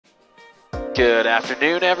Good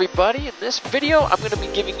afternoon, everybody. In this video, I'm going to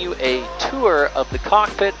be giving you a tour of the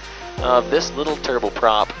cockpit of this little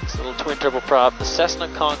turboprop, this little twin turboprop, the Cessna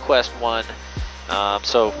Conquest 1.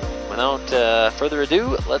 So without further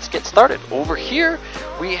ado, let's get started. Over here,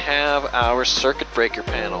 we have our circuit breaker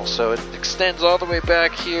panel. So it extends all the way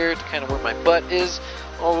back here to kind of where my butt is,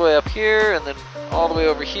 all the way up here, and then all the way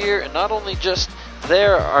over here. And not only just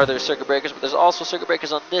there are there circuit breakers, but there's also circuit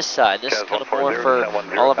breakers on this side. This is kind of more for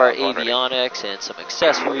all of our avionics and some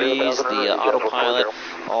accessories, the autopilot,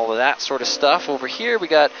 all of that sort of stuff. Over here we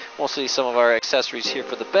got mostly some of our accessories here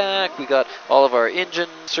for the back. We got all of our engine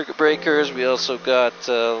circuit breakers. We also got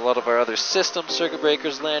a lot of our other system circuit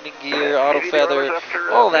breakers, landing gear, auto feather,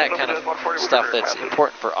 all that kind of stuff that's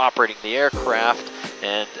important for operating the aircraft.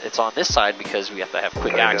 And it's on this side because we have to have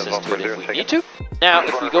quick access to it if we need to. Now,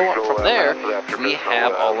 if we go on from there, we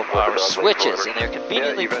have all of our switches, and they're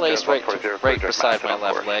conveniently placed right beside my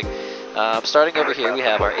left leg. Starting over here, we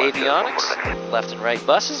have our avionics, left and right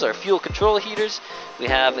buses, our fuel control heaters. We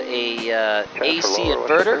have a AC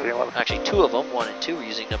inverter, actually two of them, 1 and 2. We're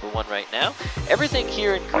using number 1 right now. Everything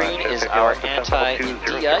here in green is our anti and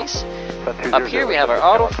de-ice. Up here we have our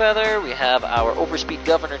auto feather, we have our overspeed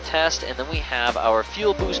governor test, and then we have our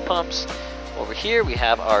fuel boost pumps. Over here we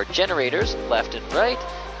have our generators, left and right.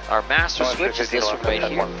 Our master switch is this one right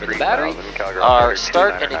here for the battery. Our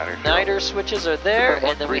start and igniter switches are there,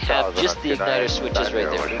 and then we have just the igniter switches right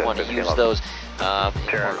there. We want to use those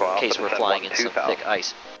in case we're flying in some thick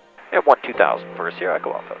ice. And 1-2000 first here, I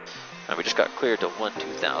go off of. And we just got cleared to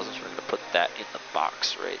 1-2000, so we're going to put that in the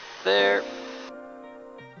box right there.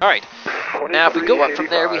 Alright, now if we go up from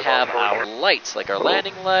there, we have our lights, like our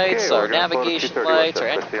landing lights, our navigation lights, our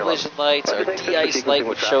anti-collision lights, our de-ice light,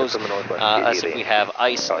 which shows us if we have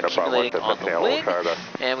ice accumulating on the wing,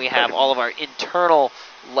 and we have all of our internal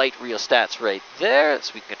light rheostats right there,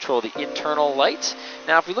 so we can control the internal lights.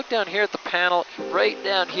 Now if we look down here at the panel, right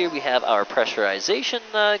down here we have our pressurization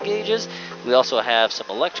gauges. We also have some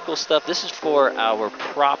electrical stuff. This is for our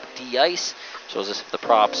prop de-ice, shows us if the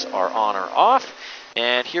props are on or off.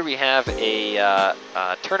 And here we have a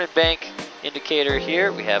turn and bank indicator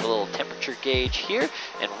here. We have a little temperature gauge here.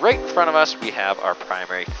 And right in front of us, we have our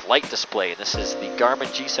primary flight display. This is the Garmin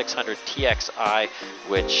G600 TXi,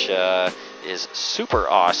 which is super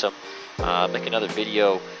awesome. Make another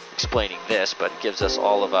video explaining this, but it gives us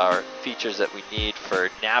all of our features that we need for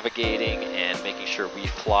navigating and making sure we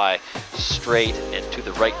fly straight and to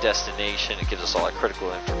the right destination. It gives us all our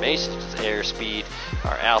critical information, such as airspeed,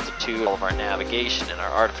 our altitude, all of our navigation, and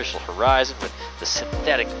our artificial horizon with the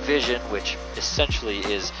synthetic vision, which essentially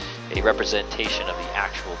is a representation of the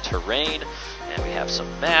actual terrain. And we have some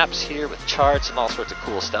maps here with charts and all sorts of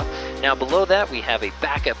cool stuff. Now below that we have a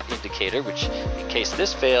backup indicator, which in case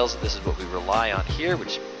this fails, this is what we rely on here,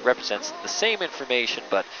 which represents the same information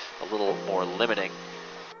but a little more limiting.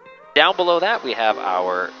 Down below that we have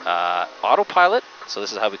our autopilot. So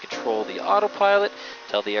this is how we control the autopilot,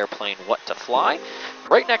 tell the airplane what to fly.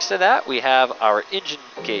 Right next to that we have our engine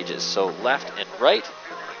gauges, so left and right.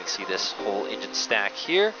 You can see this whole engine stack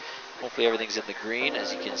here. Hopefully everything's in the green,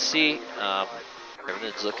 as you can see.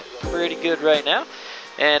 Everything's looking pretty good right now.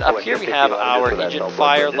 And up here we have our engine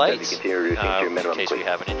fire lights, in case we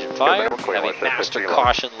have an engine fire. We have a master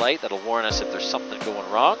caution light that'll warn us if there's something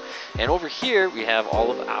going wrong. And over here we have all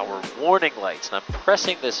of our warning lights. And I'm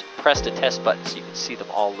pressing this press to test button so you can see them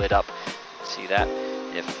all lit up. See that?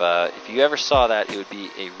 If you ever saw that, it would be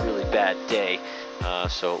a really bad day.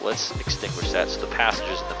 So let's extinguish that so the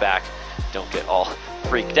passengers in the back don't get all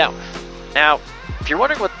freaked out. Now, if you're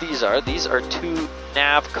wondering what these are two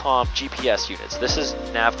Navcom GPS units. This is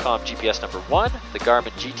Navcom GPS number 1, the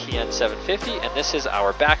Garmin GTN 750, and this is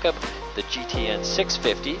our backup, the GTN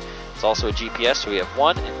 650. It's also a GPS, so we have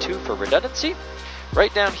 1 and 2 for redundancy.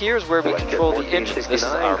 Right down here is where we control the engines. This is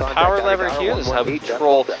our power lever here. This is how we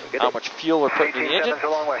control how much fuel we're putting in the engine.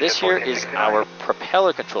 This here is our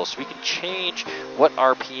propeller control, so we can change what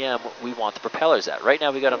RPM we want the propellers at. Right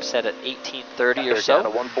now we got them set at 1830 or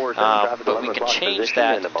so, but we can change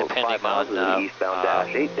that depending on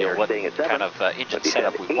what kind of engine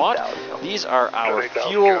setup we want. These are our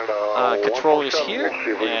fuel controllers here,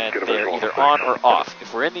 and they're either on or off.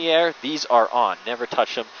 If we're in the air, these are on. Never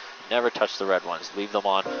touch them. Never touch the red ones. Leave them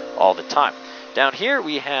on all the time. Down here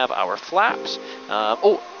we have our flaps.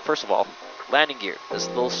 First of all, landing gear. This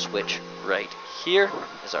little switch right here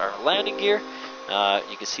is our landing gear.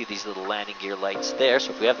 You can see these little landing gear lights there.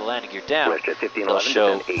 So if we have the landing gear down, it'll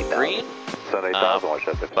show green. But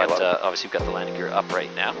obviously we've got the landing gear up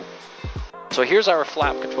right now. So here's our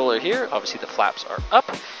flap controller here. Obviously the flaps are up.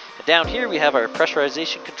 Down here we have our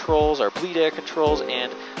pressurization controls, our bleed air controls,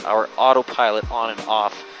 and our autopilot on and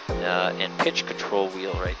off and pitch control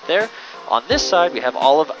wheel right there. On this side we have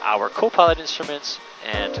all of our co-pilot instruments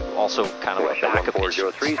and also kind of a backup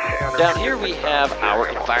instruments. Down here we have our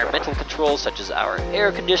environmental controls, such as our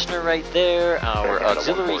air conditioner right there, our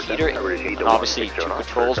auxiliary heater, and obviously 2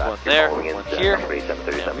 controls, one there, one here,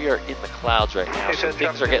 and we are in the clouds right now, so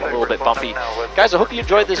things are getting a little bit bumpy. Guys, I hope you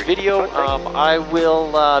enjoyed this video. I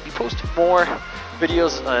will be posting more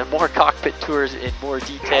videos, more cockpit tours in more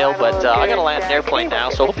detail, but I gotta land an airplane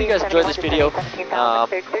now, so I hope you guys enjoyed this video.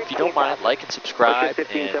 If you don't mind, like and subscribe, and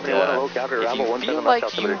if you feel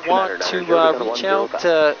like you want to reach out,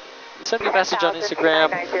 send me a message on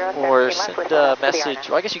Instagram, or send a message,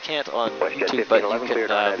 well, I guess you can't on YouTube, but you can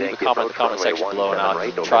leave a comment in the comment section below, and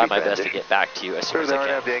I'll try my best to get back to you as soon as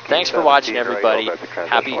I can. Thanks for watching, everybody.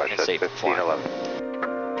 Happy and safe flying.